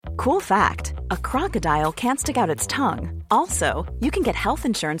Cool fact, a crocodile can't stick out its tongue. Also, you can get health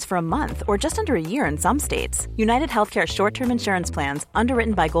insurance for a month or just under a year in some states. United Healthcare short-term insurance plans,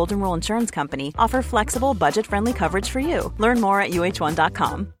 underwritten by Golden Rule Insurance Company, offer flexible, budget-friendly coverage for you. Learn more at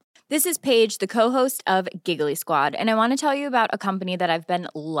uh1.com. This is Paige, the co-host of Giggly Squad, and I want to tell you about a company that I've been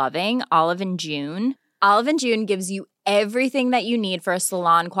loving, Olive & June. Olive & June gives you everything that you need for a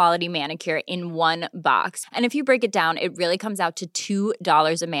salon-quality manicure in one box. And if you break it down, it really comes out to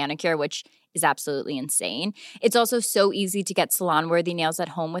 $2 a manicure, which is absolutely insane. It's also so easy to get salon-worthy nails at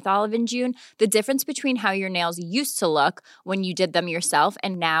home with Olive & June. The difference between how your nails used to look when you did them yourself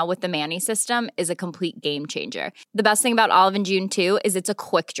and now with the Mani system is a complete game changer. The best thing about Olive & June, too, is it's a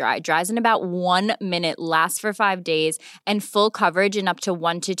quick dry. Dries in about 1 minute, lasts for 5 days, and full coverage in up to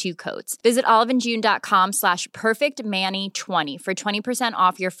 1 to 2 coats. Visit oliveandjune.com/perfectmani20 for 20%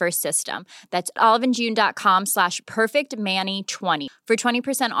 off your first system. That's oliveandjune.com/perfectmani20 for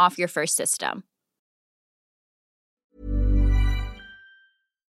 20% off your first system.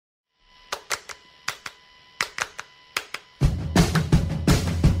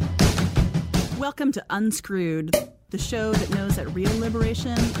 Welcome to Unscrewed, the show that knows that real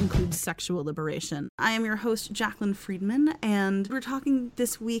liberation includes sexual liberation. I am your host, Jacqueline Friedman, and we're talking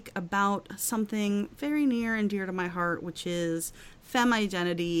this week about something very near and dear to my heart, which is femme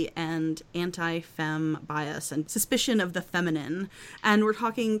identity and anti-femme bias and suspicion of the feminine. And we're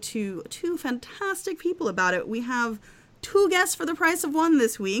talking to two fantastic people about it. We have two guests for the price of one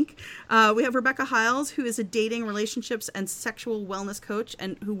this week. We have Rebecca Hiles, who is a dating, relationships, and sexual wellness coach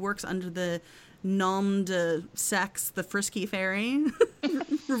and who works under the nom de sex, the Frisky Fairy.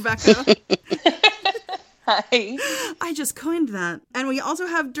 Rebecca. Hi. I just coined that. And we also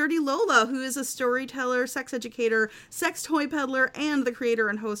have Dirty Lola, who is a storyteller, sex educator, sex toy peddler, and the creator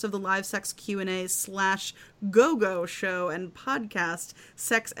and host of the live sex Q&A / go-go show and podcast,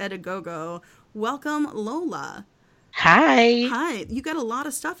 Sex Ed a Go-Go. Welcome, Lola. Hi. Hi. You got a lot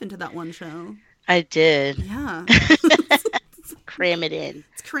of stuff into that one show. I did. Yeah. Cram it in.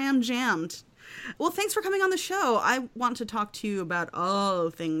 It's cram jammed. Well, thanks for coming on the show. I want to talk to you about all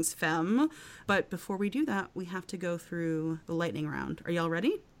things femme. But before we do that, we have to go through the lightning round. Are y'all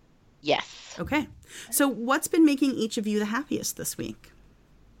ready? Yes. Okay. So what's been making each of you the happiest this week?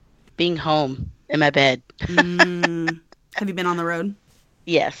 Being home in my bed. Have you been on the road?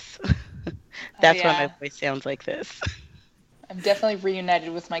 Yes. That's why my voice sounds like this. I'm definitely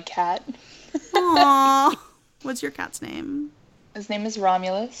reunited with my cat. Aww. What's your cat's name? His name is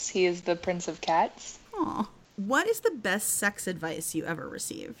Romulus. He is the Prince of Cats. Aww. What is the best sex advice you ever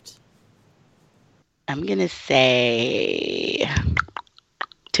received? I'm going to say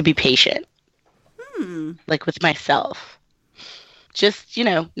to be patient. Like with myself. Just,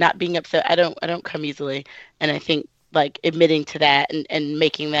 not being upset. I don't come easily. And I think like admitting to that and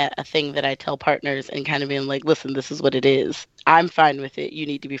making that a thing that I tell partners and kind of being like, listen, this is what it is. I'm fine with it. You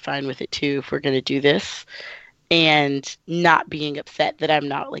need to be fine with it too if we're going to do this. And not being upset that I'm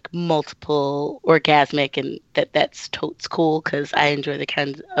not like multiple orgasmic and that's totes cool because I enjoy the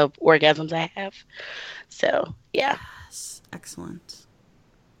kinds of orgasms I have. So, yeah. Yes. Excellent.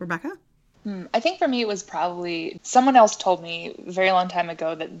 Rebecca? I think for me it was probably someone else told me a very long time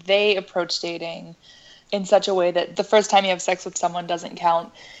ago that they approach dating in such a way that the first time you have sex with someone doesn't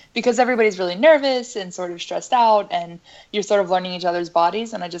count because everybody's really nervous and sort of stressed out and you're sort of learning each other's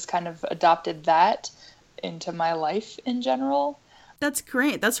bodies. And I just kind of adopted that into my life in general. That's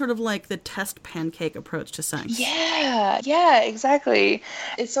great. That's sort of like the test pancake approach to sex. Yeah, exactly.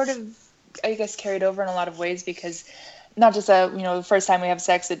 It's sort of, I guess, carried over in a lot of ways because not just the first time we have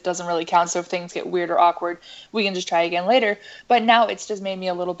sex, it doesn't really count. So if things get weird or awkward, we can just try again later. But now it's just made me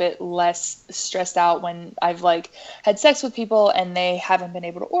a little bit less stressed out when I've had sex with people and they haven't been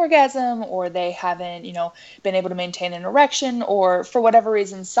able to orgasm or they haven't, been able to maintain an erection or for whatever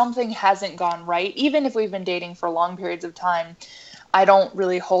reason, something hasn't gone right. Even if we've been dating for long periods of time, I don't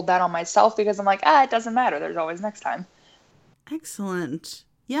really hold that on myself because I'm like, it doesn't matter. There's always next time. Excellent.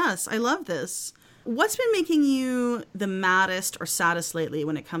 Yes, I love this. What's been making you the maddest or saddest lately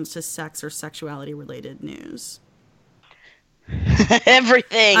when it comes to sex or sexuality related news?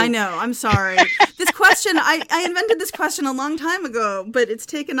 Everything. I know. I'm sorry. This question, I invented this question a long time ago, but it's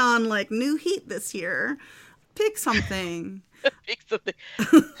taken on new heat this year. Pick something. Pick something.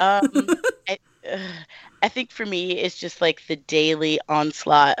 I think for me, it's just the daily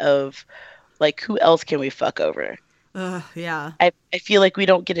onslaught of who else can we fuck over? Yeah. I feel like we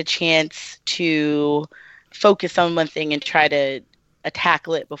don't get a chance to focus on one thing and try to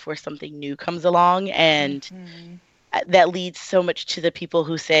tackle it before something new comes along. And that leads so much to the people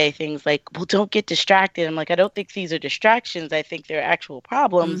who say things like, well, don't get distracted. I'm like, I don't think these are distractions. I think they're actual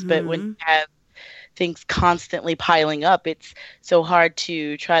problems. But when you have things constantly piling up, it's so hard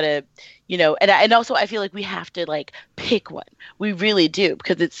to try to, and also I feel like we have to like pick one. We really do,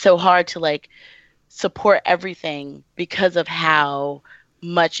 because it's so hard to like support everything because of how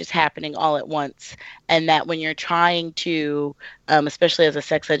much is happening all at once. And that when you're trying to, especially as a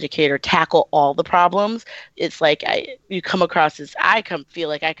sex educator, tackle all the problems, it's like I come across as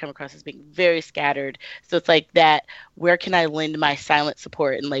being very scattered. So it's like that, where can I lend my silent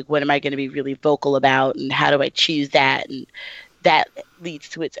support, and like what am I going to be really vocal about, and how do I choose that? And that leads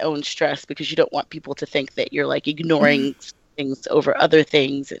to its own stress, because you don't want people to think that you're like ignoring things over other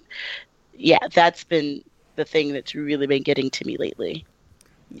things. And yeah, that's been the thing that's really been getting to me lately.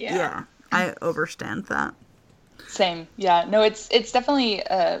 Yeah, I understand that. Same. Yeah. No, it's definitely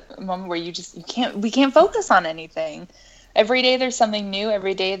a moment where we can't focus on anything. Every day there's something new.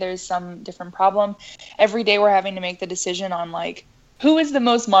 Every day there's some different problem. Every day we're having to make the decision on like, who is the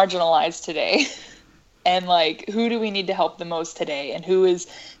most marginalized today? And like, who do we need to help the most today? And who is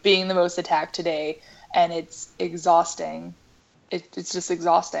being the most attacked today? And it's exhausting. It's just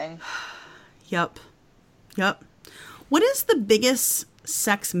exhausting. Yep. What is the biggest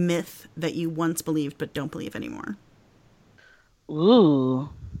sex myth that you once believed but don't believe anymore? Ooh.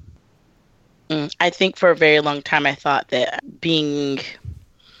 I think for a very long time I thought that being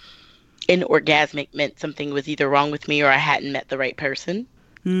inorgasmic meant something was either wrong with me or I hadn't met the right person.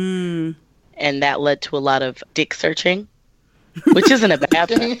 And that led to a lot of dick searching, which isn't a bad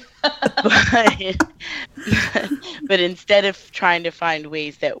thing. But instead of trying to find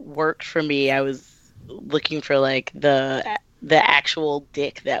ways that worked for me, I was looking for like the actual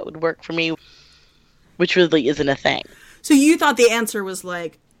dick that would work for me, which really isn't a thing. So you thought the answer was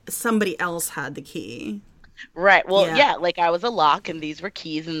like somebody else had the key. Right. Well, yeah, like I was a lock and these were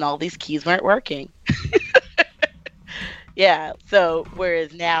keys and all these keys weren't working. Yeah. So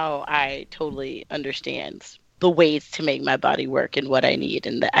whereas now I totally understand the ways to make my body work and what I need,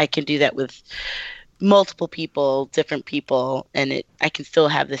 and that I can do that with multiple people, different people, and I can still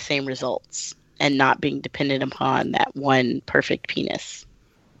have the same results and not being dependent upon that one perfect penis.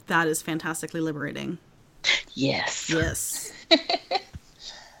 That is fantastically liberating. Yes.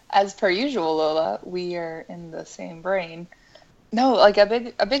 As per usual, Lola, we are in the same brain. No, like a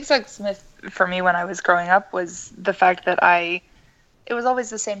big sex myth for me when I was growing up was the fact that it was always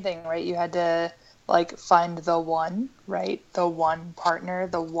the same thing, right? You had to like find the one, right? The one partner,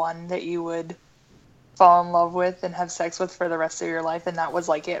 the one that you would fall in love with and have sex with for the rest of your life. And that was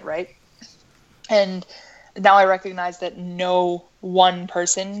like it, right? And now I recognize that no one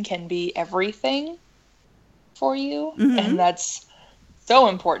person can be everything for you. And that's so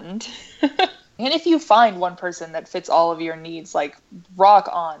important. And if you find one person that fits all of your needs, like rock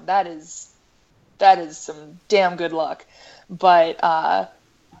on, that is some damn good luck. But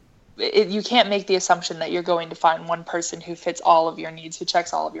you can't make the assumption that you're going to find one person who fits all of your needs, who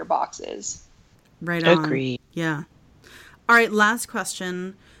checks all of your boxes. Right on. Agreed. Yeah. All right, last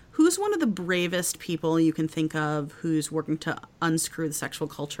question. Who's one of the bravest people you can think of who's working to unscrew the sexual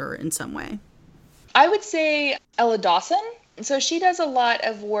culture in some way? I would say Ella Dawson. So she does a lot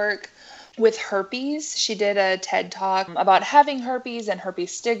of work with herpes. She did a TED Talk about having herpes and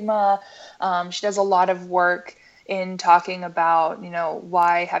herpes stigma. She does a lot of work in talking about,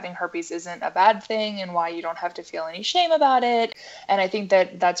 why having herpes isn't a bad thing and why you don't have to feel any shame about it. And I think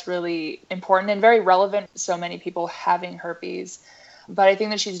that that's really important and very relevant to so many people having herpes. But I think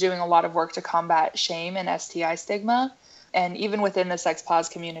that she's doing a lot of work to combat shame and STI stigma. And even within the sex pos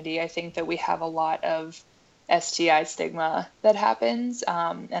community, I think that we have a lot of STI stigma that happens.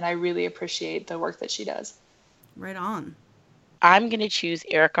 And I really appreciate the work that she does. Right on. I'm going to choose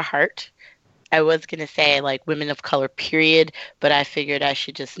Erica Hart. I was going to say like women of color, period, but I figured I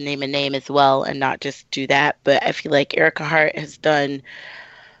should just name a name as well and not just do that. But I feel like Erica Hart has done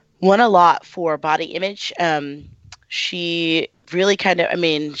a lot for body image. She really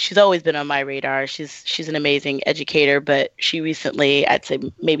she's always been on my radar. She's an amazing educator, but she recently, I'd say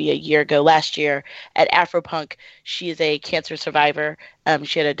maybe a year ago, last year at Afropunk, she is a cancer survivor.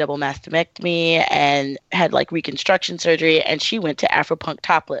 She had a double mastectomy and had like reconstruction surgery, and she went to Afropunk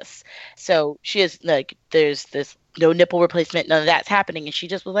topless. So she is like, there's this no nipple replacement, none of that's happening. And she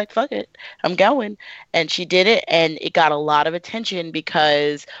just was like, fuck it, I'm going. And she did it. And it got a lot of attention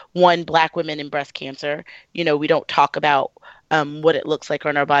because one, Black women in breast cancer, we don't talk about what it looks like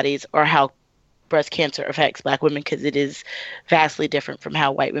on our bodies or how breast cancer affects Black women, because it is vastly different from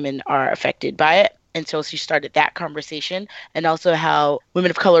how white women are affected by it. And so she started that conversation, and also how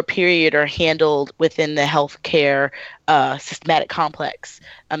women of color, period, are handled within the healthcare systematic complex.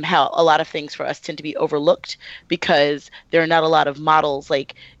 How a lot of things for us tend to be overlooked because there are not a lot of models.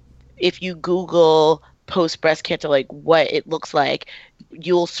 Like if you Google post breast cancer, like what it looks like,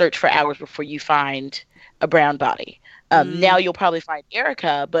 you'll search for hours before you find a brown body. Now you'll probably find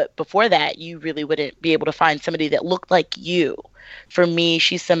Erica, but before that, you really wouldn't be able to find somebody that looked like you. For me,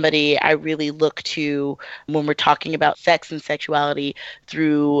 she's somebody I really look to when we're talking about sex and sexuality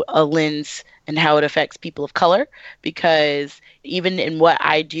through a lens and how it affects people of color, because even in what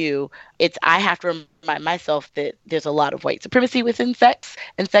I do, I have to remind myself that there's a lot of white supremacy within sex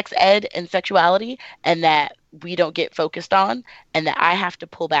and sex ed and sexuality, and that we don't get focused on, and that I have to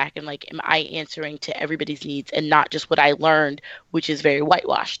pull back and like, am I answering to everybody's needs and not just what I learned, which is very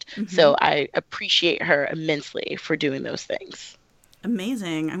whitewashed. So I appreciate her immensely for doing those things.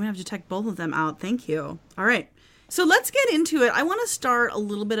 Amazing. I'm going to have to check both of them out. Thank you. All right. So let's get into it. I want to start a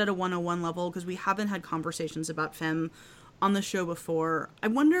little bit at a 101 level because we haven't had conversations about femme on the show before. I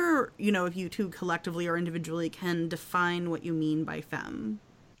wonder, if you two collectively or individually can define what you mean by femme.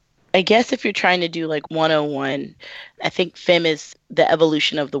 I guess if you're trying to do like 101, I think femme is the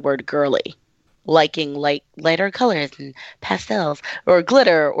evolution of the word girly, liking lighter colors and pastels or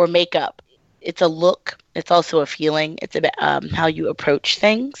glitter or makeup. It's a look. It's also a feeling. It's about how you approach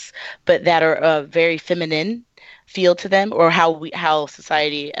things, but that are very feminine feel to them, or how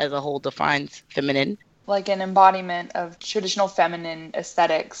society as a whole defines feminine. Like an embodiment of traditional feminine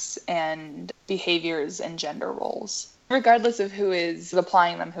aesthetics and behaviors and gender roles, regardless of who is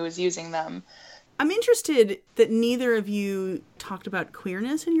applying them, who is using them. I'm interested that neither of you talked about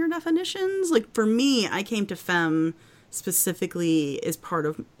queerness in your definitions. Like for me, I came to femme specifically as part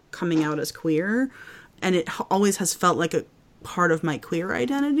of coming out as queer, and it always has felt like a part of my queer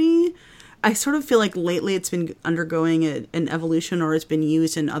identity. I sort of feel like lately it's been undergoing an evolution, or it's been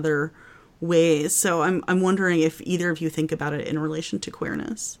used in other ways. So I'm wondering if either of you think about it in relation to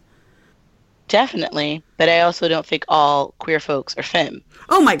queerness. Definitely, but I also don't think all queer folks are femme.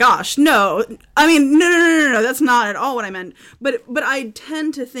 Oh my gosh, no. I mean, no, that's not at all what I meant. But I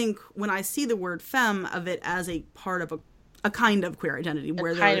tend to think when I see the word femme of it as a part of a kind of queer identity,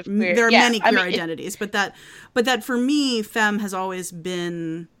 where there are many queer identities, but that for me, femme has always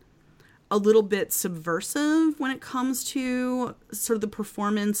been a little bit subversive when it comes to sort of the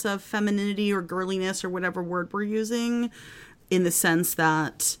performance of femininity or girliness or whatever word we're using, in the sense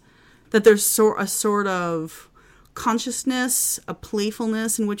that there's a sort of consciousness, a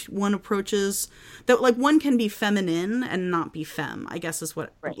playfulness in which one approaches that, like, one can be feminine and not be femme, I guess is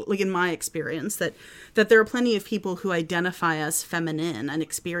what, right. Like in my experience, that there are plenty of people who identify as feminine and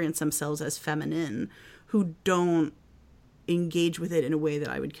experience themselves as feminine who don't engage with it in a way that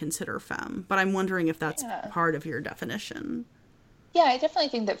I would consider femme. But I'm wondering if that's part of your definition. Yeah, I definitely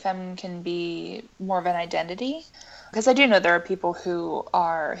think that femme can be more of an identity, because I do know there are people who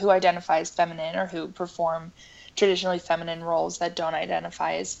identify as feminine or who perform traditionally feminine roles that don't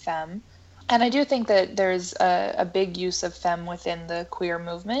identify as femme. And I do think that there's a big use of femme within the queer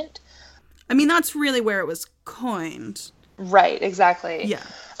movement. I mean, that's really where it was coined. Right, exactly. Yeah.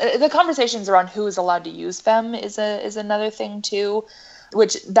 The conversations around who is allowed to use femme is another thing too,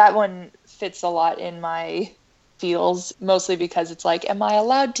 which that one fits a lot in my feels, mostly because it's like, am I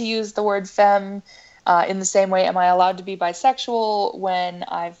allowed to use the word femme in the same way? Am I allowed to be bisexual when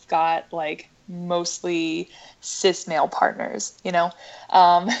I've got like mostly cis male partners,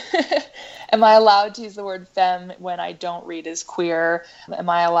 Am I allowed to use the word femme when I don't read as queer? Am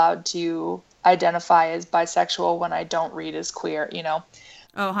I allowed to identify as bisexual when I don't read as queer,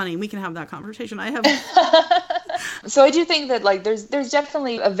 Oh, honey, we can have that conversation. I have. So I do think that like there's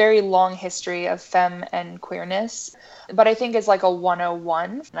definitely a very long history of femme and queerness, but I think it's like a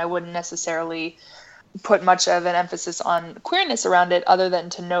 101. I wouldn't necessarily put much of an emphasis on queerness around it, other than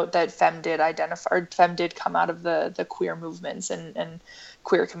to note that femme did come out of the queer movements and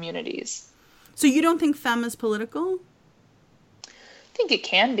queer communities. So you don't think femme is political? I think it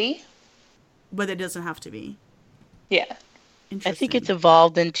can be. But it doesn't have to be. Yeah. I think it's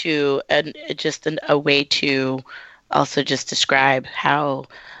evolved into a way to also just describe how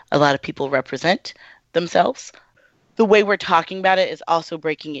a lot of people represent themselves. The way we're talking about it is also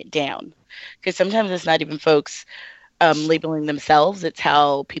breaking it down. Because sometimes it's not even folks labeling themselves. It's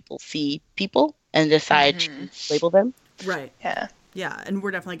how people see people and decide to label them. Right. Yeah. Yeah, and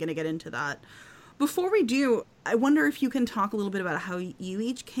we're definitely going to get into that. Before we do, I wonder if you can talk a little bit about how you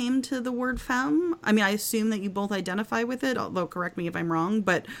each came to the word femme. I mean, I assume that you both identify with it, although correct me if I'm wrong,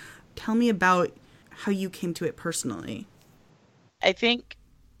 but tell me about how you came to it personally. I think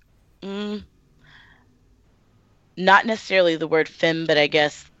not necessarily the word femme, but I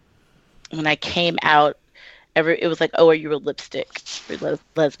guess when I came out, it was like, oh, are you a lipstick or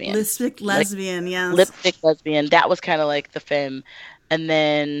lesbian? Lipstick lesbian, like, yes. Lipstick lesbian. That was kind of like the femme. And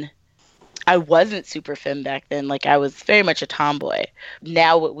then I wasn't super femme back then. Like, I was very much a tomboy.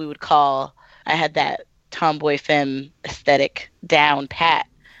 Now what we would call, I had that tomboy femme aesthetic down pat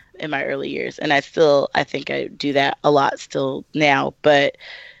in my early years. And I think I do that a lot still now. But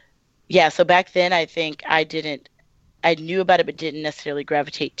yeah, so back then I think I knew about it, but didn't necessarily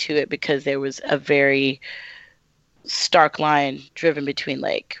gravitate to it because there was a very stark line driven between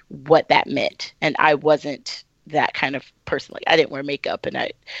like what that meant. And I wasn't that kind of person. Like, I didn't wear makeup and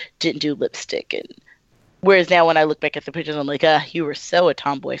I didn't do lipstick. And whereas now when I look back at the pictures, I'm like, you were so a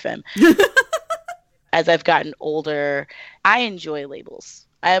tomboy femme. As I've gotten older, I enjoy labels.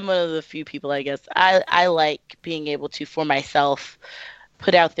 I am one of the few people, I guess. I like being able to, for myself,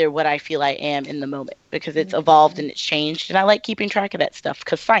 put out there what I feel I am in the moment because it's evolved and it's changed. And I like keeping track of that stuff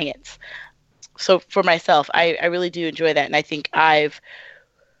because science. So for myself, I really do enjoy that. And I think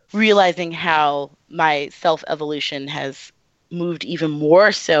realizing how my self-evolution has moved even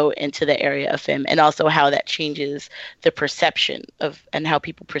more so into the area of femme, and also how that changes the perception of and how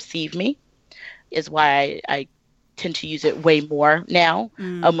people perceive me is why I tend to use it way more now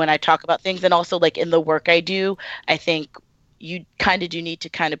when I talk about things. And also like in the work I do, I think you kind of do need to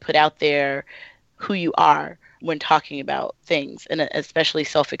kind of put out there who you are when talking about things, and especially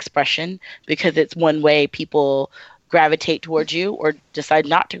self-expression, because it's one way people gravitate towards you or decide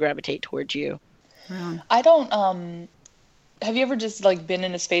not to gravitate towards you. Yeah. I don't, have you ever just like been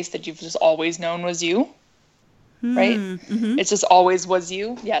in a space that you've just always known was you? Right? Mm-hmm. It's just always was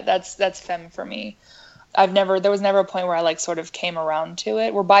you. Yeah, that's femme for me. There was never a point where I like sort of came around to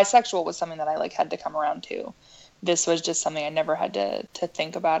it, where bisexual was something that I like had to come around to. This was just something I never had to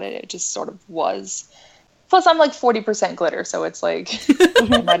think about it. It just sort of was. Plus, I'm like 40% glitter, so it's like,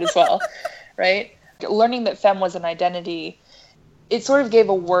 I might as well, right? Learning that femme was an identity, it sort of gave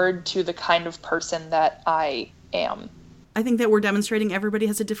a word to the kind of person that I am. I think that we're demonstrating everybody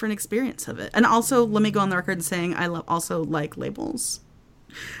has a different experience of it. And also, let me go on the record saying I also like labels.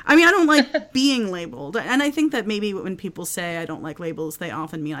 I mean, I don't like being labeled. And I think that maybe when people say I don't like labels, they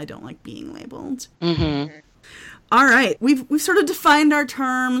often mean I don't like being labeled. Mm-hmm. All right. We've sort of defined our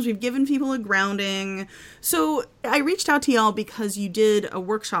terms. We've given people a grounding. So I reached out to y'all because you did a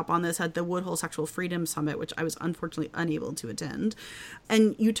workshop on this at the Woodhull Sexual Freedom Summit, which I was unfortunately unable to attend.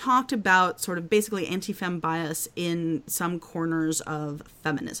 And you talked about sort of basically anti-femme bias in some corners of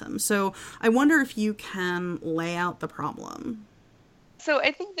feminism. So I wonder if you can lay out the problem. So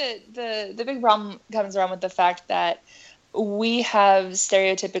I think that the big problem comes around with the fact that we have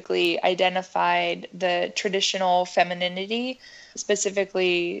stereotypically identified the traditional femininity,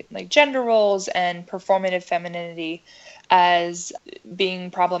 specifically like gender roles and performative femininity, as being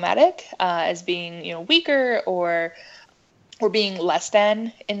problematic, as being, weaker or being less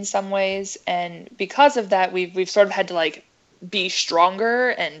than in some ways. And because of that, we've sort of had to like be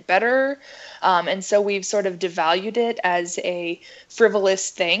stronger and better. And so we've sort of devalued it as a frivolous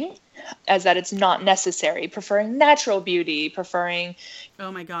thing, as that it's not necessary, preferring natural beauty, preferring...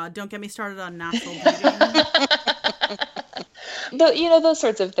 Oh my God, don't get me started on natural beauty. Those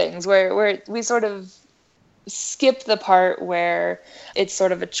sorts of things where we sort of skip the part where it's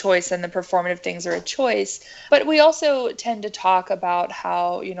sort of a choice and the performative things are a choice. But we also tend to talk about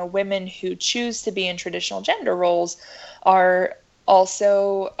how, women who choose to be in traditional gender roles are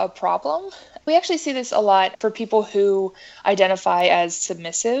also a problem. We actually see this a lot for people who identify as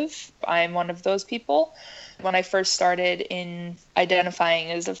submissive. I'm one of those people. When I first started in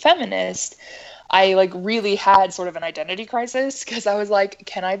identifying as a feminist, I really had sort of an identity crisis because I was like,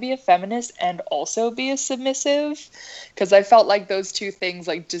 can I be a feminist and also be a submissive? Because I felt like those two things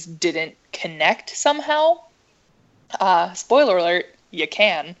just didn't connect somehow. Spoiler alert, you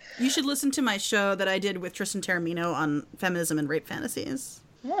can. You should listen to my show that I did with Tristan Taormino on feminism and rape fantasies.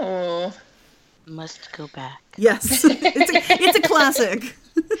 Oh. Must go back. Yes. It's a classic.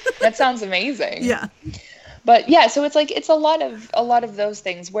 That sounds amazing. Yeah. But yeah, so it's a lot of those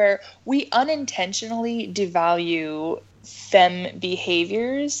things where we unintentionally devalue femme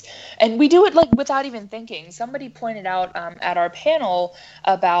behaviors, and we do it without even thinking. Somebody pointed out at our panel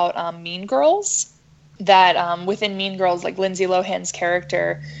about Mean Girls that within Mean Girls, Lindsay Lohan's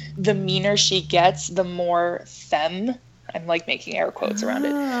character, the meaner she gets, the more femme. I'm making air quotes around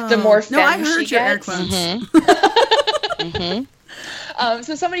it. The more femme I heard she your gets. Air quotes. Mm-hmm. Mm-hmm.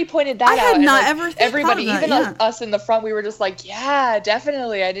 So somebody pointed that out. I had not and, ever everybody, thought of even that, us in the front, we were just like, yeah,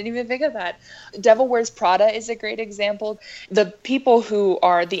 definitely. I didn't even think of that. Devil Wears Prada is a great example. The people who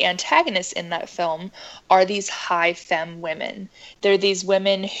are the antagonists in that film are these high femme women. They're these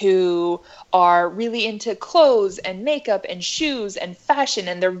women who are really into clothes and makeup and shoes and fashion,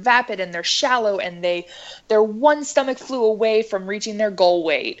 and they're vapid and they're shallow, and they're one stomach flew away from reaching their goal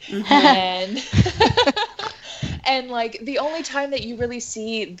weight. And and like the only time that you really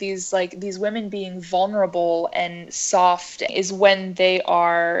see these women being vulnerable and soft is when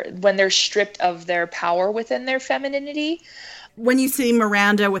they're stripped of their power within their femininity. When you see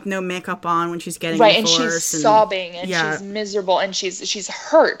Miranda with no makeup on when she's getting right, and divorced, she's sobbing and she's miserable and she's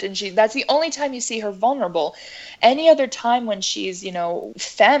hurt, and that's the only time you see her vulnerable. Any other time when she's,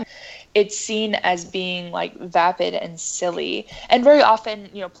 femme, it's seen as being like vapid and silly, and very often,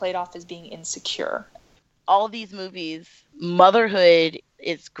 played off as being insecure. All these movies, motherhood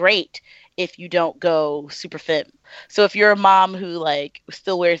is great if you don't go super femme. So if you're a mom who like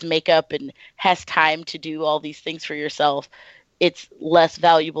still wears makeup and has time to do all these things for yourself, it's less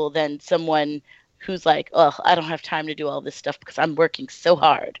valuable than someone who's like, oh, I don't have time to do all this stuff because I'm working so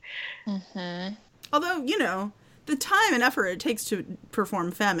hard. Mm-hmm. Although, the time and effort it takes to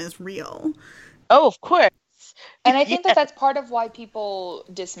perform femme is real. Oh, of course. And I think that's part of why people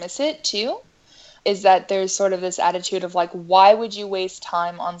dismiss it too, is that there's sort of this attitude of like, why would you waste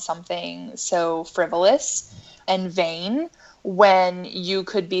time on something so frivolous and vain when you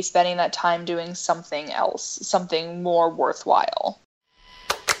could be spending that time doing something else, something more worthwhile?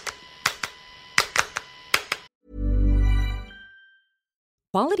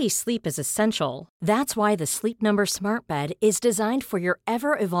 Quality sleep is essential. That's why the Sleep Number Smart Bed is designed for your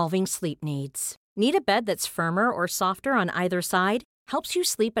ever-evolving sleep needs. Need a bed that's firmer or softer on either side? Helps you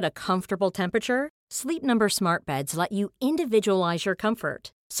sleep at a comfortable temperature? Sleep Number Smart Beds let you individualize your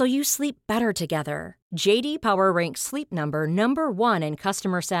comfort, so you sleep better together. J.D. Power ranks Sleep Number number 1 in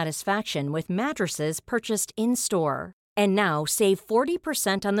customer satisfaction with mattresses purchased in-store. And now, save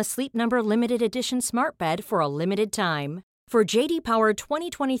 40% on the Sleep Number Limited Edition Smart Bed for a limited time. For J.D. Power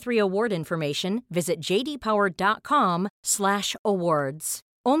 2023 award information, visit jdpower.com/awards.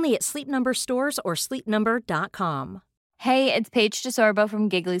 Only at Sleep Number stores or sleepnumber.com. Hey, it's Paige DeSorbo from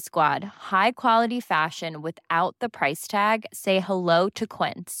Giggly Squad. High quality fashion without the price tag. Say hello to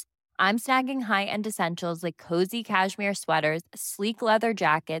Quince. I'm snagging high-end essentials like cozy cashmere sweaters, sleek leather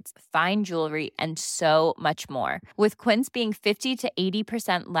jackets, fine jewelry, and so much more. With Quince being 50 to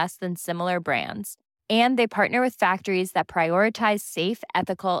 80% less than similar brands. And they partner with factories that prioritize safe,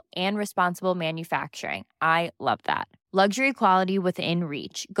 ethical, and responsible manufacturing. I love that. Luxury quality within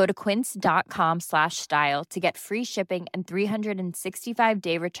reach. Go to quince.com/style to get free shipping and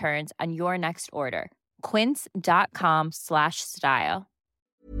 365-day returns on your next order. Quince.com/style.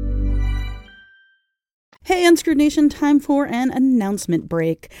 Hey, Unscrewed Nation, time for an announcement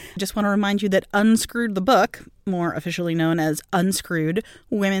break. Just want to remind you that Unscrewed the book, more officially known as Unscrewed,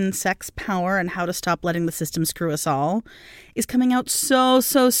 Women, Sex, Power, and How to Stop Letting the System Screw Us All, is coming out so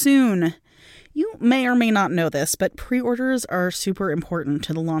soon. You may or may not know this, but pre-orders are super important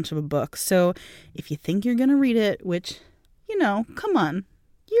to the launch of a book. So if you think you're going to read it, which, come on,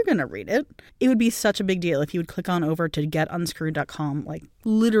 you're going to read it. It would be such a big deal if you would click on over to getunscrewed.com, like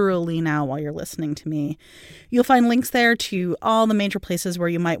literally now while you're listening to me. You'll find links there to all the major places where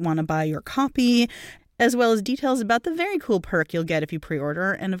you might want to buy your copy, as well as details about the very cool perk you'll get if you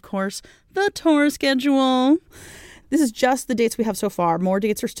pre-order, and of course, the tour schedule. This is just the dates we have so far. More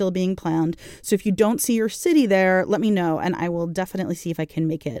dates are still being planned. So if you don't see your city there, let me know, and I will definitely see if I can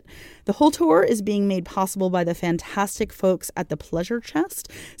make it. The whole tour is being made possible by the fantastic folks at the Pleasure Chest.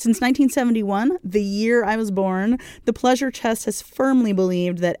 Since 1971, the year I was born, the Pleasure Chest has firmly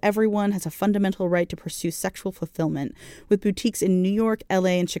believed that everyone has a fundamental right to pursue sexual fulfillment, with boutiques in New York,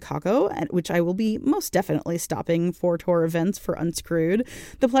 LA, and Chicago, at which I will be most definitely stopping for tour events for Unscrewed.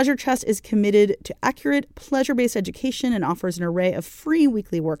 The Pleasure Chest is committed to accurate, pleasure-based education and offers an array of free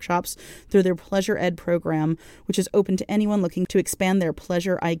weekly workshops through their Pleasure Ed program, which is open to anyone looking to expand their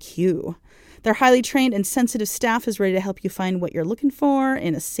pleasure IQ. Their highly trained and sensitive staff is ready to help you find what you're looking for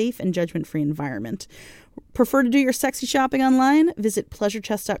in a safe and judgment-free environment. Prefer to do your sexy shopping online? Visit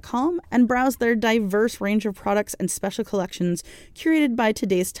pleasurechest.com and browse their diverse range of products and special collections curated by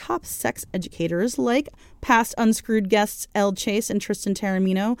today's top sex educators like past Unscrewed guests Elle Chase and Tristan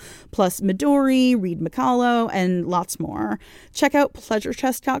Taormino, plus Midori, Reed McCallow, and lots more. Check out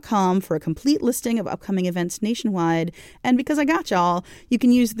pleasurechest.com for a complete listing of upcoming events nationwide, and because I got y'all, you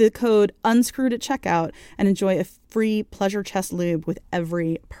can use the code UNSCREWED at checkout and enjoy a free Pleasure Chest lube with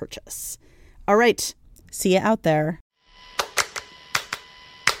every purchase. All right. See you out there.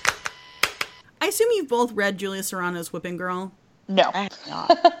 I assume you've both read Julia Serrano's Whipping Girl? No. I have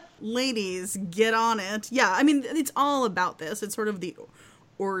not. Ladies, get on it. Yeah, I mean, it's all about this. It's sort of the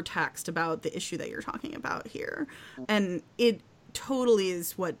or text about the issue that you're talking about here. And it totally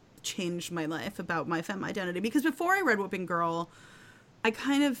is what changed my life about my femme identity. Because before I read Whipping Girl, I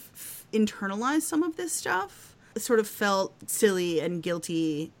kind of internalized some of this stuff. It sort of felt silly and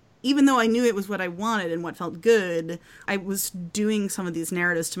guilty. Even though I knew it was what I wanted and what felt good, I was doing some of these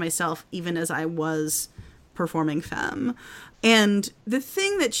narratives to myself even as I was performing femme. And the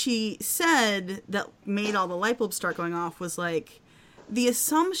thing that she said that made all the light bulbs start going off was like, the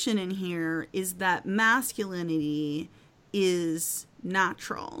assumption in here is that masculinity is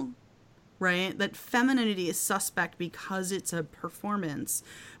natural, right? That femininity is suspect because it's a performance.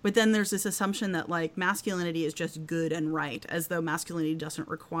 But then there's this assumption that like masculinity is just good and right, as though masculinity doesn't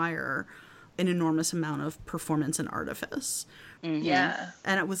require an enormous amount of performance and artifice. Mm-hmm. Yeah.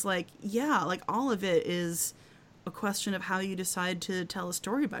 And it was like, yeah, like all of it is a question of how you decide to tell a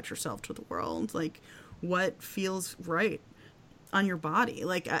story about yourself to the world. Like what feels right on your body.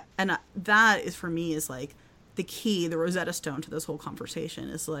 Like, and that is for me is like the key, the Rosetta Stone to this whole conversation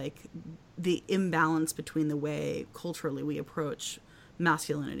is like the imbalance between the way culturally we approach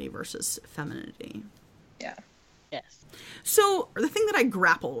masculinity versus femininity. Yeah. Yes. So the thing that I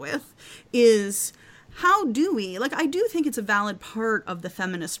grapple with is how do we, like, I do think it's a valid part of the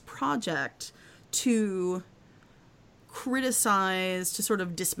feminist project to criticize, to sort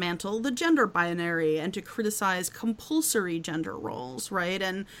of dismantle the gender binary and to criticize compulsory gender roles, right?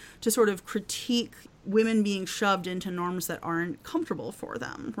 And to sort of critique women being shoved into norms that aren't comfortable for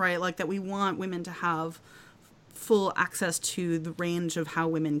them, right? Like that we want women to have full access to the range of how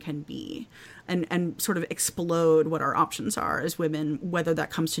women can be and sort of explode what our options are as women, whether that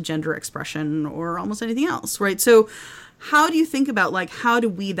comes to gender expression or almost anything else, right? So how do you think about like, how do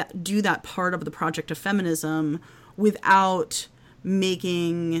we do that part of the project of feminism without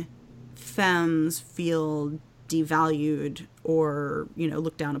making femmes feel devalued or, you know,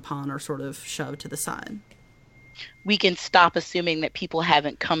 looked down upon or sort of shoved to the side? We can stop assuming that people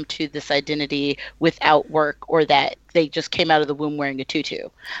haven't come to this identity without work or that they just came out of the womb wearing a tutu.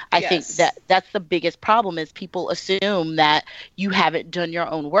 I think that's the biggest problem is people assume that you haven't done your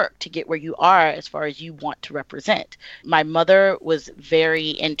own work to get where you are as far as you want to represent. My mother was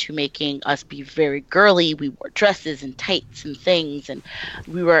very into making us be very girly. We wore dresses and tights and things, and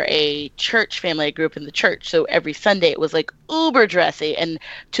we were a church family. I grew up in the church, so every Sunday it was like uber dressy and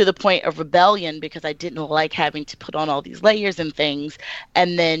to the point of rebellion because I didn't like having to put on all these layers and things,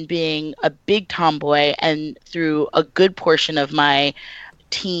 and then being a big tomboy and through a good portion of my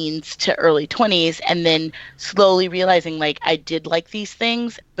teens to early 20s, and then slowly realizing like I did like these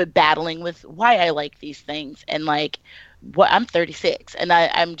things, but battling with why I like these things. And like I'm 36 and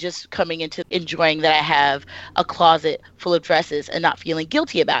I'm just coming into enjoying that I have a closet full of dresses and not feeling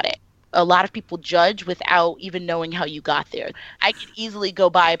guilty about it. A lot of people judge without even knowing how you got there. I could easily go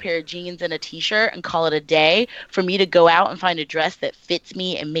buy a pair of jeans and a t-shirt and call it a day. For me to go out and find a dress that fits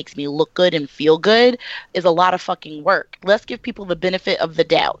me and makes me look good and feel good is a lot of fucking work. Let's give people the benefit of the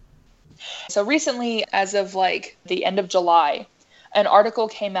doubt. So recently, as of like the end of July, an article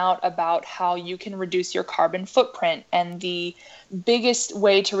came out about how you can reduce your carbon footprint. And the biggest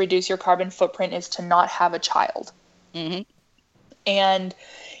way to reduce your carbon footprint is to not have a child. Mm-hmm. And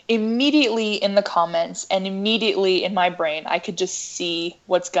immediately in the comments and immediately in my brain, I could just see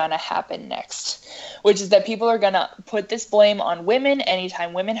what's going to happen next, which is that people are going to put this blame on women.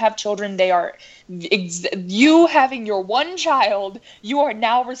 Anytime women have children, they are you having your one child, you are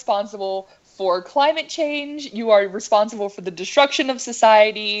now responsible for climate change. You are responsible for the destruction of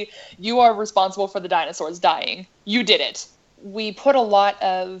society. You are responsible for the dinosaurs dying. You did it. We put a lot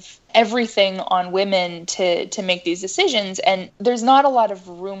of everything on women to make these decisions, and there's not a lot of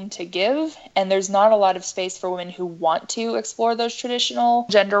room to give, and there's not a lot of space for women who want to explore those traditional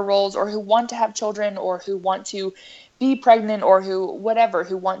gender roles or who want to have children or who want to be pregnant or who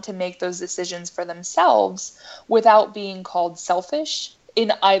want to make those decisions for themselves without being called selfish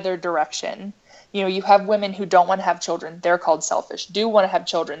in either direction. You know, you have women who don't want to have children, they're called selfish. Do want to have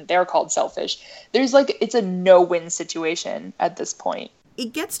children, they're called selfish. There's like, it's a no-win situation at this point.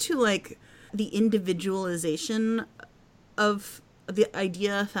 It gets to like the individualization of the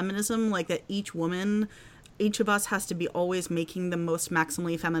idea of feminism, like that each of us has to be always making the most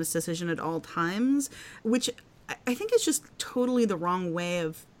maximally feminist decision at all times, which I think is just totally the wrong way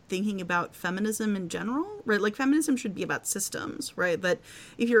of thinking about feminism in general, right? Like, feminism should be about systems, right? That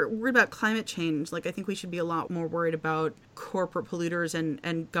if you're worried about climate change, like, I think we should be a lot more worried about corporate polluters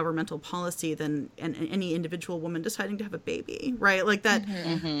and governmental policy than any individual woman deciding to have a baby, right? Like that.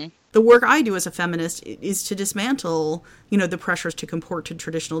 Mm-hmm. The work I do as a feminist is to dismantle, you know, the pressures to comport to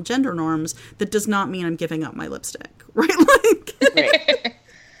traditional gender norms. That does not mean I'm giving up my lipstick, right? Like, Right.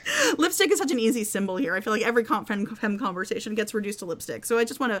 lipstick is such an easy symbol here. I feel like every fem conversation gets reduced to lipstick. So I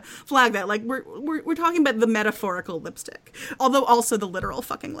just want to flag that. Like, we're talking about the metaphorical lipstick, although also the literal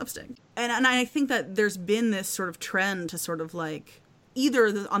fucking lipstick. And I think that there's been this sort of trend to sort of like,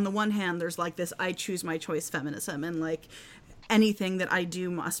 either on the one hand, there's like this I choose my choice feminism, and like anything that I do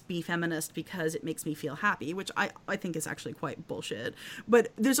must be feminist because it makes me feel happy, which I think is actually quite bullshit. But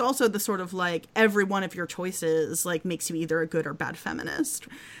there's also the sort of like, every one of your choices like makes you either a good or bad feminist.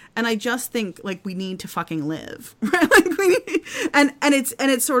 And I just think like we need to fucking live, right? Like we need, and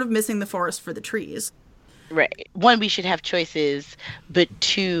it's sort of missing the forest for the trees. Right. One, we should have choices, but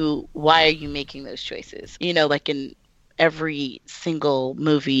two, why are you making those choices? You know, like in every single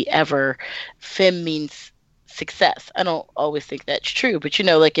movie ever, femme means success. I don't always think that's true, but you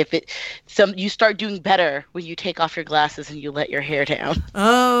know, like if you start doing better when you take off your glasses and you let your hair down.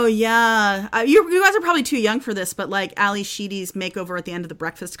 Oh yeah, you guys are probably too young for this, but like Ali Sheedy's makeover at the end of The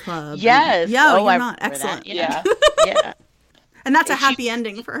Breakfast Club. Yes. You're not excellent. That, yeah. Yeah. And that's a happy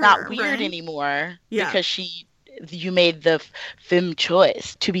ending for her. Not weird right? anymore. Yeah. Because you made the femme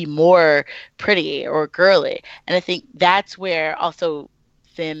choice to be more pretty or girly, and I think that's where also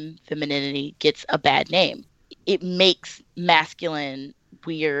femininity gets a bad name. It makes masculine,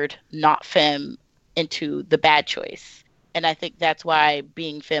 weird, not femme into the bad choice. And I think that's why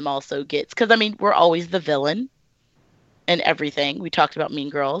being femme also gets... Because, I mean, we're always the villain in everything. We talked about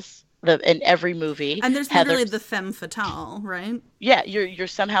Mean Girls in every movie. And there's literally the femme fatale, right? Yeah, you're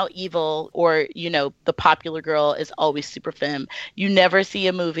somehow evil, or, you know, the popular girl is always super femme. You never see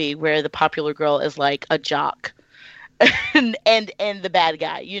a movie where the popular girl is like a jock and the bad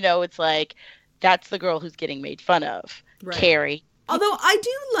guy. You know, it's like... That's the girl who's getting made fun of. Right. Carrie. Although I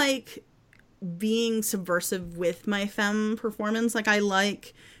do like being subversive with my femme performance. Like, I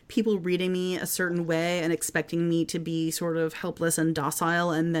like people reading me a certain way and expecting me to be sort of helpless and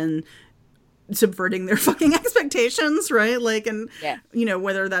docile, and then subverting their fucking expectations, right? Like, and, you know,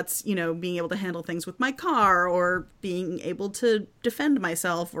 whether that's, you know, being able to handle things with my car, or being able to defend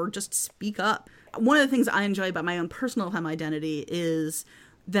myself, or just speak up. One of the things I enjoy about my own personal femme identity is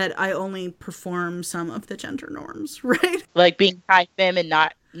that I only perform some of the gender norms, right? Like being high femme and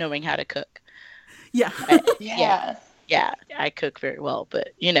not knowing how to cook. Yeah. Yeah, I cook very well, but,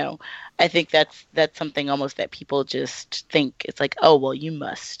 you know, I think that's something almost that people just think. It's like, oh, well, you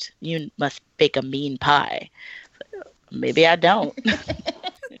must bake a mean pie. Maybe I don't.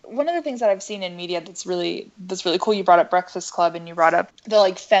 One of the things that I've seen in media that's really cool, you brought up Breakfast Club and you brought up the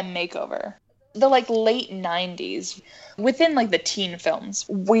like femme makeover. The like late 90s, within like the teen films,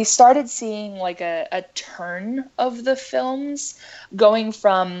 we started seeing like a turn of the films going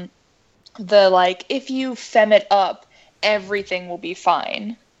from the like, if you femme it up, everything will be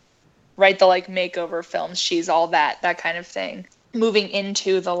fine, right? The like makeover films, She's All That kind of thing. Moving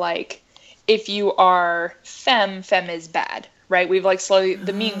into the like, if you are femme is bad, right? We've like slowly,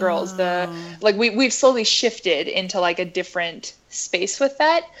 the Mean Girls, we've slowly shifted into like a different space with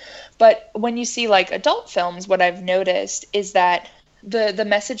that. But when you see like adult films, what I've noticed is that the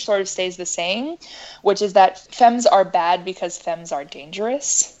message sort of stays the same, which is that femmes are bad because femmes are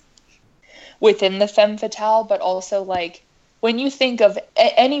dangerous within the femme fatale. But also, like, when you think of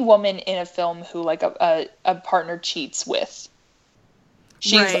any woman in a film who like a partner cheats with,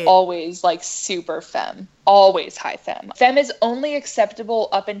 she's always like super femme, always high femme. Femme is only acceptable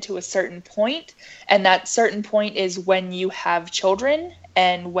up into a certain point, and that certain point is when you have children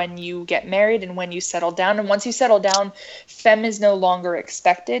and when you get married and when you settle down. And once you settle down, femme is no longer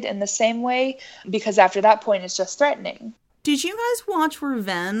expected in the same way, because after that point it's just threatening. Did you guys watch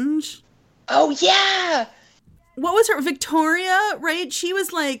Revenge? Oh yeah. What was her, Victoria, right? She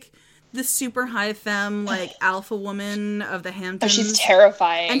was like the super high femme, like alpha woman of the Hamptons. Oh, she's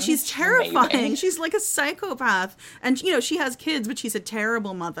terrifying. And she's terrifying. Amazing. She's like a psychopath. And, you know, she has kids, but she's a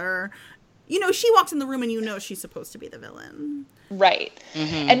terrible mother. You know, she walks in the room and you know she's supposed to be the villain. Right.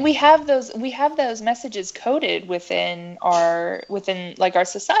 Mm-hmm. And we have those messages coded within our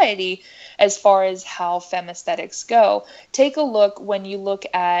society as far as how femme aesthetics go. Take a look when you look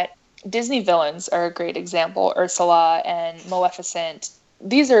at Disney villains are a great example. Ursula and Maleficent.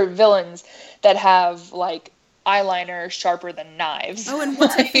 These are villains that have like eyeliner sharper than knives. Oh, and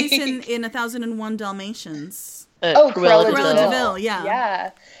what's her face in 1001 Dalmatians? Cruella de Vil, yeah.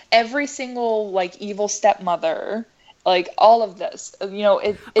 Yeah. Every single, like, evil stepmother, like, all of this. You know,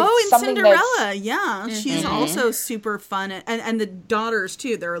 it's and something Cinderella, yeah. She's also super fun. And the daughters,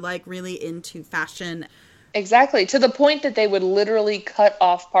 too. They're, like, really into fashion. Exactly. To the point that they would literally cut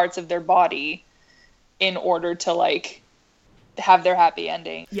off parts of their body in order to, like, have their happy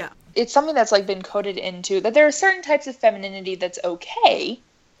ending. Yeah. It's something that's, like, been coded into that there are certain types of femininity that's okay,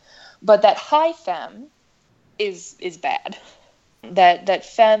 but that high femme is bad. That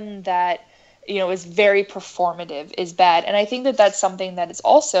femme that, you know, is very performative is bad. And I think that that's something that is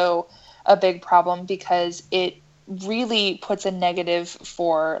also a big problem because it really puts a negative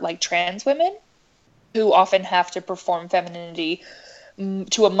for, like, trans women who often have to perform femininity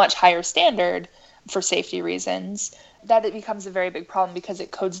to a much higher standard for safety reasons. That it becomes a very big problem because it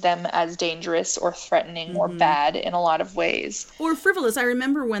codes them as dangerous or threatening or bad in a lot of ways. Or frivolous. I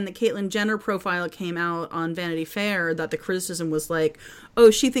remember when the Caitlyn Jenner profile came out on Vanity Fair that the criticism was like, oh,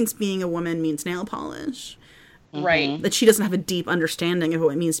 she thinks being a woman means nail polish. Right. That she doesn't have a deep understanding of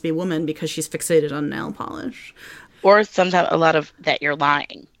what it means to be a woman because she's fixated on nail polish. Or sometimes a lot of that you're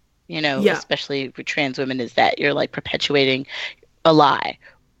lying, you know, Yeah. especially with trans women, is that you're, like, perpetuating a lie,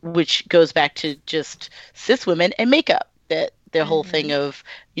 which goes back to just cis women and makeup. That the whole thing of,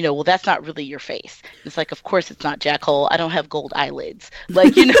 you know, well, that's not really your face. It's like, of course it's not, Jack Hole. I don't have gold eyelids.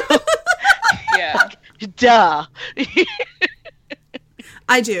 Like, you know. Yeah. Duh.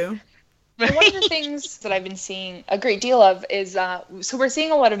 I do. One of the things that I've been seeing a great deal of is, so we're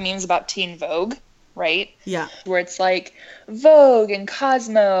seeing a lot of memes about Teen Vogue, right? Yeah. Where it's like Vogue and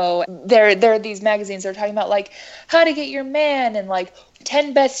Cosmo. There are these magazines that are talking about, like, how to get your man and, like,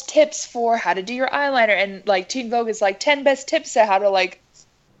 10 best tips for how to do your eyeliner. And, like, Teen Vogue is like 10 best tips to how to, like,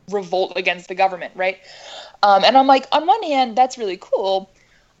 revolt against the government, right? And I'm like, on one hand, that's really cool.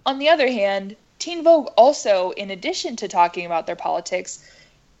 On the other hand, Teen Vogue also, in addition to talking about their politics,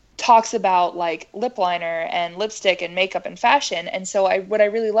 talks about, like, lip liner and lipstick and makeup and fashion. And so what I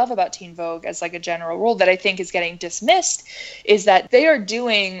really love about Teen Vogue as, like, a general rule that I think is getting dismissed is that they are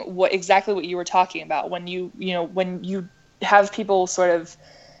doing exactly what you were talking about when you have people sort of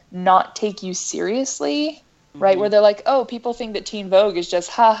not take you seriously, right? Where they're like, oh, people think that Teen Vogue is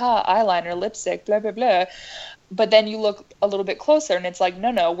just eyeliner, lipstick, blah, blah, blah. But then you look a little bit closer and it's like,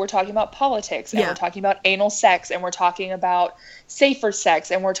 no, we're talking about politics and we're talking about anal sex and we're talking about safer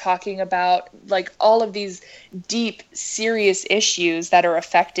sex and we're talking about, like, all of these deep, serious issues that are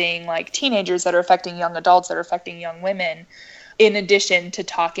affecting, like, teenagers, that are affecting young adults, that are affecting young women, in addition to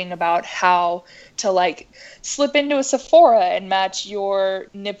talking about how to, like, slip into a Sephora and match your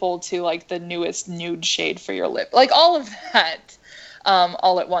nipple to, like, the newest nude shade for your lip. Like, all of that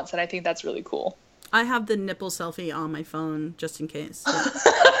all at once. And I think that's really cool. I have the nipple selfie on my phone just in case. Yeah.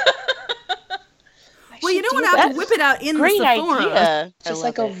 Well, you don't want to have to whip it out in the Sephora. Idea. Just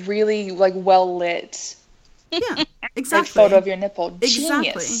like a really, like, well-lit Yeah, exactly. like, photo of your nipple. Exactly.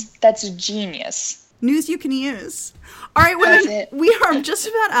 Genius. That's genius. News you can use. All right, women, we are just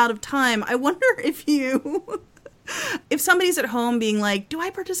about out of time. I wonder if somebody's at home being like, do I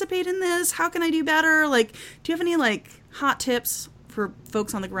participate in this? How can I do better? Like, do you have any, like, hot tips for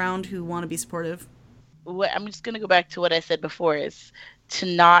folks on the ground who want to be supportive? I'm just going to go back to what I said before, is to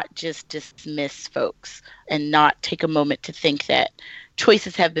not just dismiss folks and not take a moment to think that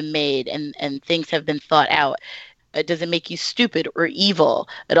choices have been made and things have been thought out. It doesn't make you stupid or evil.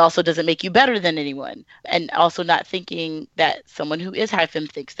 It also doesn't make you better than anyone. And also not thinking that someone who is high femme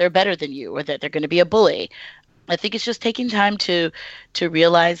thinks they're better than you or that they're going to be a bully. I think it's just taking time to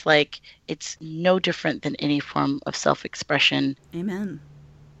realize, like, it's no different than any form of self-expression. Amen.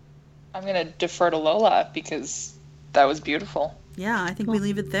 I'm going to defer to Lola because that was beautiful. Yeah, I think we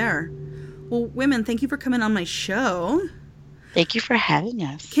leave it there. Well, women, thank you for coming on my show. Thank you for having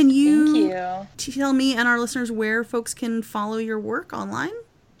us. Can you, Thank you. Tell me and our listeners where folks can follow your work online?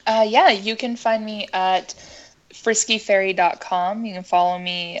 Yeah, you can find me at friskyfairy.com. You can follow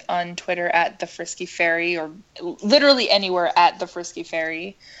me on Twitter at the Frisky Fairy, or literally anywhere at the Frisky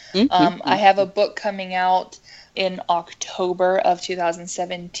Fairy. I have a book coming out in October of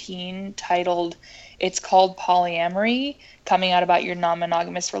 2017 titled It's Called Polyamory, coming out about your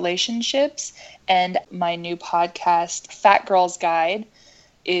non-monogamous relationships. And my new podcast, Fat Girls Guide,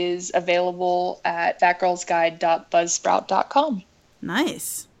 is available at fatgirlsguide.buzzsprout.com.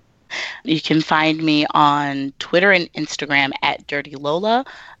 Nice. You can find me on Twitter and Instagram at Dirty Lola.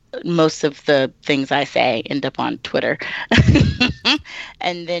 Most of the things I say end up on Twitter.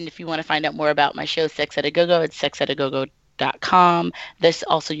 And then if you want to find out more about my show, Sex at a Go-Go, it's sexatagogo.com. jacquelinefriedman.com. That's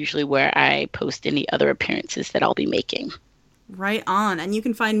also usually where I post any other appearances that I'll be making. Right on. And you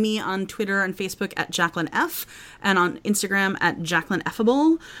can find me on Twitter and Facebook at Jacqueline F, and on Instagram at Jacqueline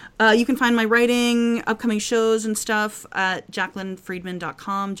Effable. You can find my writing, upcoming shows and stuff at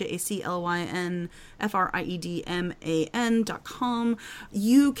jacquelinefriedman.com, JACLYNFRIEDMAN.com.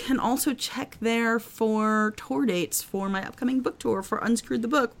 You can also check there for tour dates for my upcoming book tour for Unscrewed the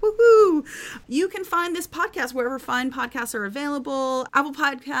Book. Woohoo! You can find this podcast wherever fine podcasts are available. Apple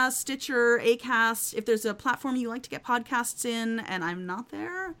Podcasts, Stitcher, Acast. If there's a platform you like to get podcasts in and I'm not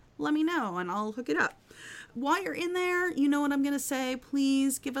there, let me know and I'll hook it up. While you're in there, you know what I'm going to say.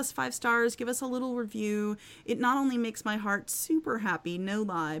 Please give us 5 stars. Give us a little review. It not only makes my heart super happy, no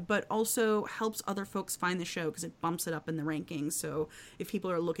lie, but also helps other folks find the show because it bumps it up in the rankings. So if people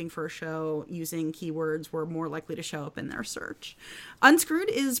are looking for a show using keywords, we're more likely to show up in their search. Unscrewed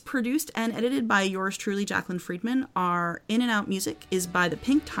is produced and edited by yours truly, Jacqueline Friedman. Our in and out music is by The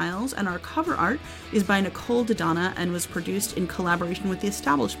Pink Tiles, and our cover art is by Nicole Dodonna and was produced in collaboration with The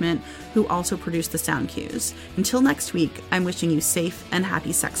Establishment, who also produced the sound cues. Until next week, I'm wishing you safe and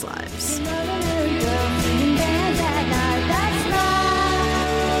happy sex lives.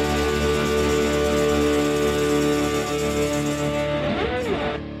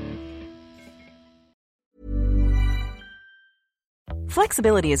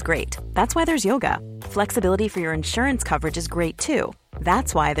 Flexibility is great. That's why there's yoga. Flexibility for your insurance coverage is great too.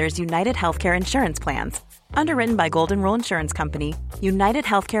 That's why there's United Healthcare Insurance Plans. Underwritten by Golden Rule Insurance Company, United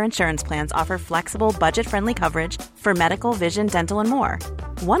Healthcare Insurance Plans offer flexible, budget-friendly coverage for medical, vision, dental, and more.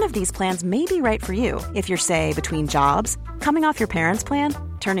 One of these plans may be right for you if you're, say, between jobs, coming off your parents' plan,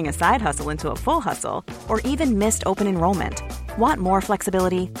 turning a side hustle into a full hustle, or even missed open enrollment. Want more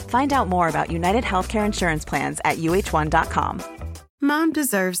flexibility? Find out more about United Healthcare Insurance Plans at uh1.com. Mom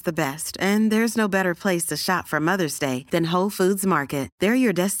deserves the best, and there's no better place to shop for Mother's Day than Whole Foods Market. They're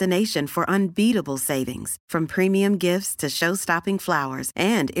your destination for unbeatable savings, from premium gifts to show-stopping flowers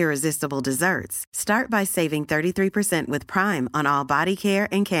and irresistible desserts. Start by saving 33% with Prime on all body care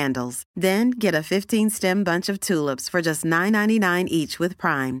and candles. Then get a 15-stem bunch of tulips for just $9.99 each with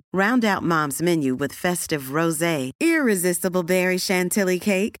Prime. Round out Mom's menu with festive rosé, irresistible berry chantilly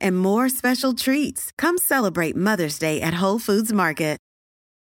cake, and more special treats. Come celebrate Mother's Day at Whole Foods Market.